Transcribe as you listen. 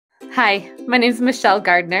Hi, my name is Michelle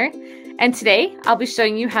Gardner, and today I'll be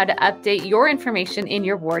showing you how to update your information in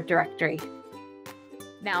your ward directory.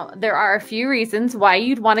 Now, there are a few reasons why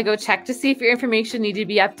you'd want to go check to see if your information needed to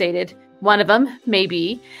be updated. One of them may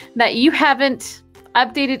be that you haven't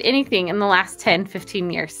updated anything in the last 10, 15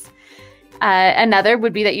 years. Another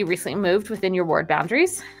would be that you recently moved within your ward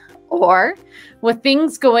boundaries, or with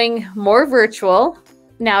things going more virtual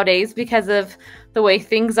nowadays because of the way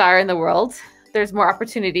things are in the world, there's more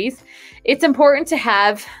opportunities. It's important to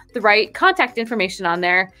have the right contact information on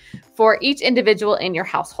there for each individual in your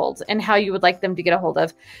household and how you would like them to get a hold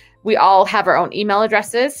of. We all have our own email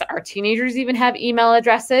addresses. Our teenagers even have email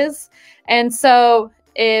addresses. And so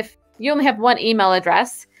if you only have one email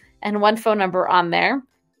address and one phone number on there,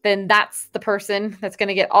 then that's the person that's going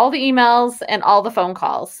to get all the emails and all the phone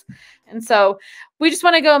calls. And so we just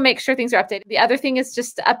want to go and make sure things are updated. The other thing is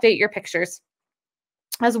just to update your pictures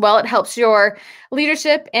as well. It helps your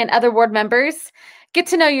leadership and other ward members get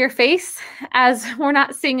to know your face, as we're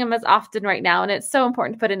not seeing them as often right now. And it's so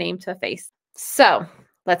important to put a name to a face. So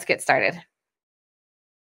let's get started.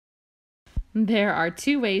 There are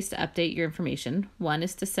two ways to update your information. One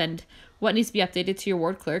is to send what needs to be updated to your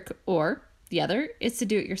ward clerk, or the other is to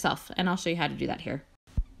do it yourself, and I'll show you how to do that here.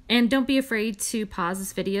 And don't be afraid to pause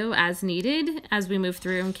this video as needed as we move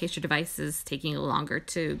through in case your device is taking a little longer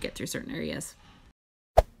to get through certain areas.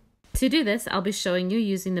 To do this, I'll be showing you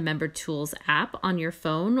using the Member Tools app on your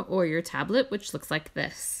phone or your tablet, which looks like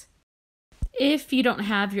this. If you don't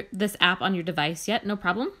have this app on your device yet, no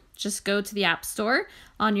problem. Just go to the App Store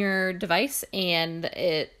on your device and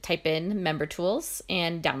type in Member Tools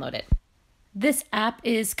and download it. This app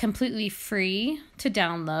is completely free to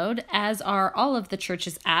download, as are all of the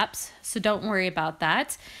church's apps, so don't worry about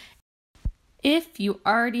that. If you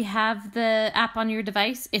already have the app on your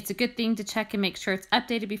device, it's a good thing to check and make sure it's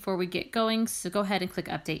updated before we get going, so go ahead and click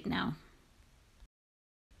Update now.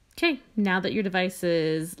 Okay, now that your device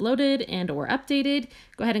is loaded and or updated,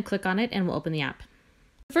 go ahead and click on it and we'll open the app.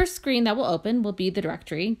 The first screen that will open will be the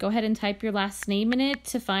directory. Go ahead and type your last name in it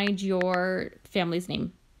to find your family's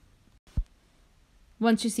name.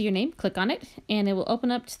 Once you see your name, click on it, and it will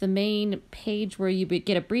open up to the main page where you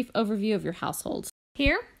get a brief overview of your household.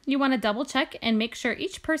 Here, you want to double check and make sure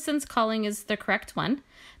each person's calling is the correct one,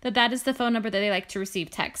 that is the phone number that they like to receive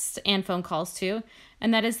texts and phone calls to,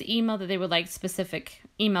 and that is the email that they would like specific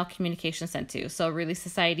email communication sent to. So Relief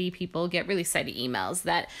Society people get Relief Society emails,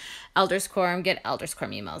 that Elders Quorum get Elders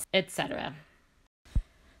Quorum emails, etc.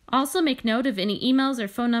 Also make note of any emails or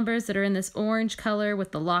phone numbers that are in this orange color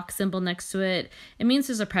with the lock symbol next to it. It means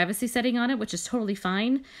there's a privacy setting on it, which is totally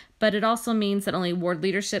fine, but it also means that only ward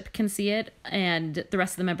leadership can see it and the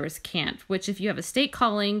rest of the members can't, which if you have a stake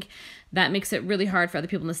calling, that makes it really hard for other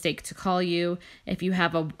people in the stake to call you. If you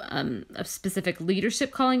have a specific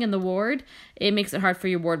leadership calling in the ward, it makes it hard for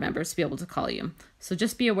your ward members to be able to call you. So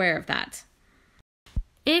just be aware of that.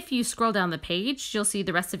 If you scroll down the page, you'll see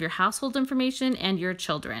the rest of your household information and your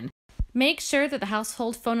children. Make sure that the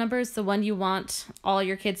household phone number is the one you want all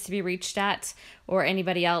your kids to be reached at, or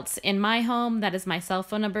anybody else. In my home, that is my cell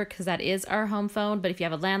phone number because that is our home phone, but if you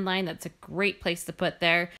have a landline, that's a great place to put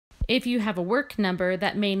there. If you have a work number,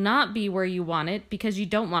 that may not be where you want it because you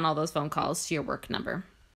don't want all those phone calls to your work number.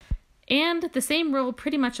 And the same rule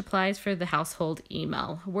pretty much applies for the household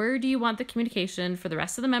email. Where do you want the communication for the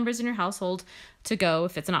rest of the members in your household to go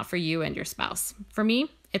if it's not for you and your spouse? For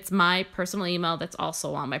me, it's my personal email that's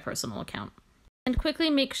also on my personal account. And quickly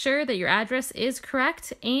make sure that your address is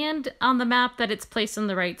correct and on the map that it's placed in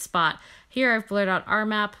the right spot. Here I've blurred out our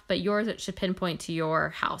map, but yours it should pinpoint to your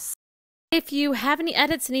house. If you have any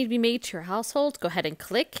edits that need to be made to your household, go ahead and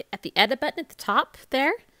click at the edit button at the top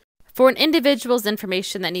there. For an individual's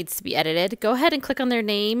information that needs to be edited, go ahead and click on their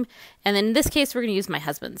name, and then in this case, we're going to use my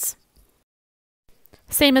husband's.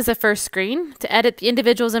 Same as the first screen. To edit the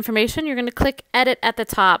individual's information, you're going to click Edit at the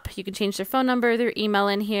top. You can change their phone number, their email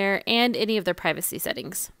in here, and any of their privacy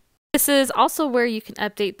settings. This is also where you can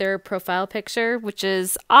update their profile picture, which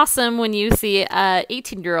is awesome when you see an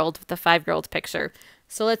 18-year-old with a 5-year-old picture.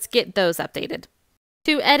 So let's get those updated.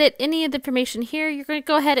 To edit any of the information here, you're going to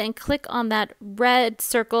go ahead and click on that red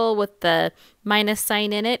circle with the minus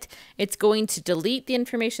sign in it. It's going to delete the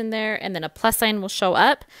information there, and then a plus sign will show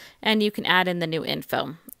up, and you can add in the new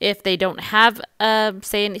info. If they don't have,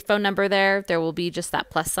 say, a phone number there, there will be just that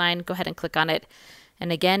plus sign. Go ahead and click on it.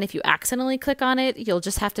 And again, if you accidentally click on it, you'll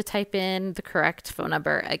just have to type in the correct phone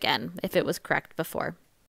number again, if it was correct before.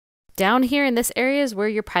 Down here in this area is where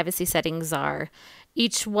your privacy settings are.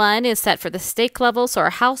 Each one is set for the stake level, so our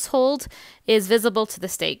household is visible to the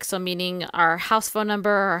stake, so meaning our house phone number,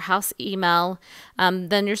 our house email. Then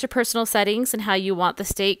there's your personal settings and how you want the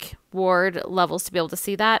stake ward levels to be able to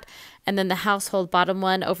see that. And then the household bottom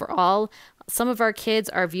one overall. Some of our kids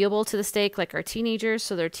are viewable to the stake, like our teenagers,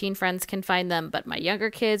 so their teen friends can find them, but my younger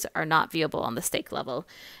kids are not viewable on the stake level.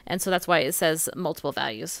 And so that's why it says multiple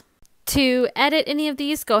values. To edit any of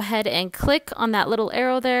these, go ahead and click on that little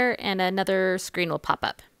arrow there and another screen will pop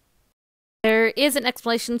up. There is an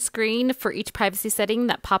explanation screen for each privacy setting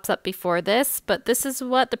that pops up before this, but this is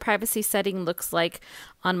what the privacy setting looks like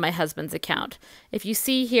on my husband's account. If you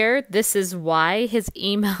see here, this is why his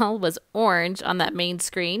email was orange on that main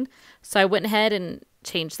screen. So I went ahead and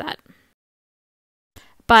changed that.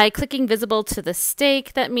 By clicking visible to the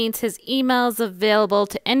stake, that means his email is available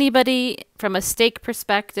to anybody from a stake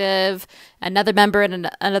perspective. Another member in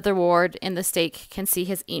another ward in the stake can see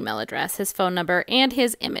his email address, his phone number, and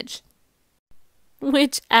his image.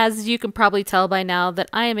 Which, as you can probably tell by now, that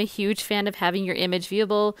I am a huge fan of having your image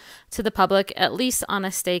viewable to the public, at least on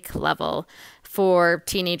a stake level for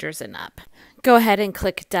teenagers and up. Go ahead and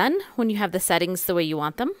click Done when you have the settings the way you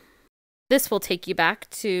want them. This will take you back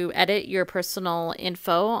to edit your personal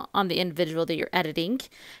info on the individual that you're editing.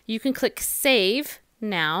 You can click Save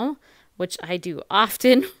now, which I do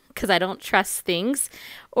often because I don't trust things.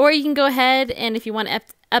 Or you can go ahead and if you want to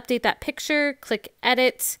update that picture, click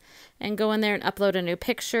Edit and go in there and upload a new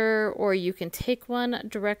picture, or you can take one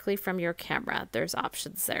directly from your camera. There's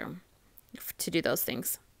options there to do those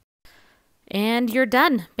things. And you're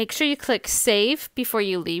done. Make sure you click Save before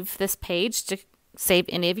you leave this page to save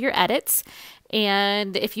any of your edits.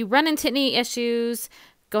 And if you run into any issues,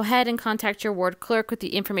 go ahead and contact your ward clerk with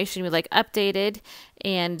the information you would like updated,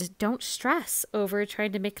 and don't stress over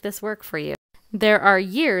trying to make this work for you. There are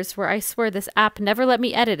years where I swear this app never let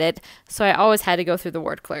me edit it, so I always had to go through the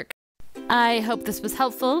ward clerk. I hope this was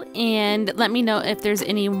helpful, and let me know if there's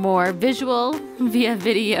any more visual via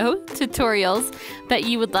video tutorials that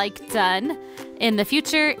you would like done in the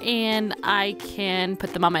future, and I can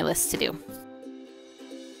put them on my list to do.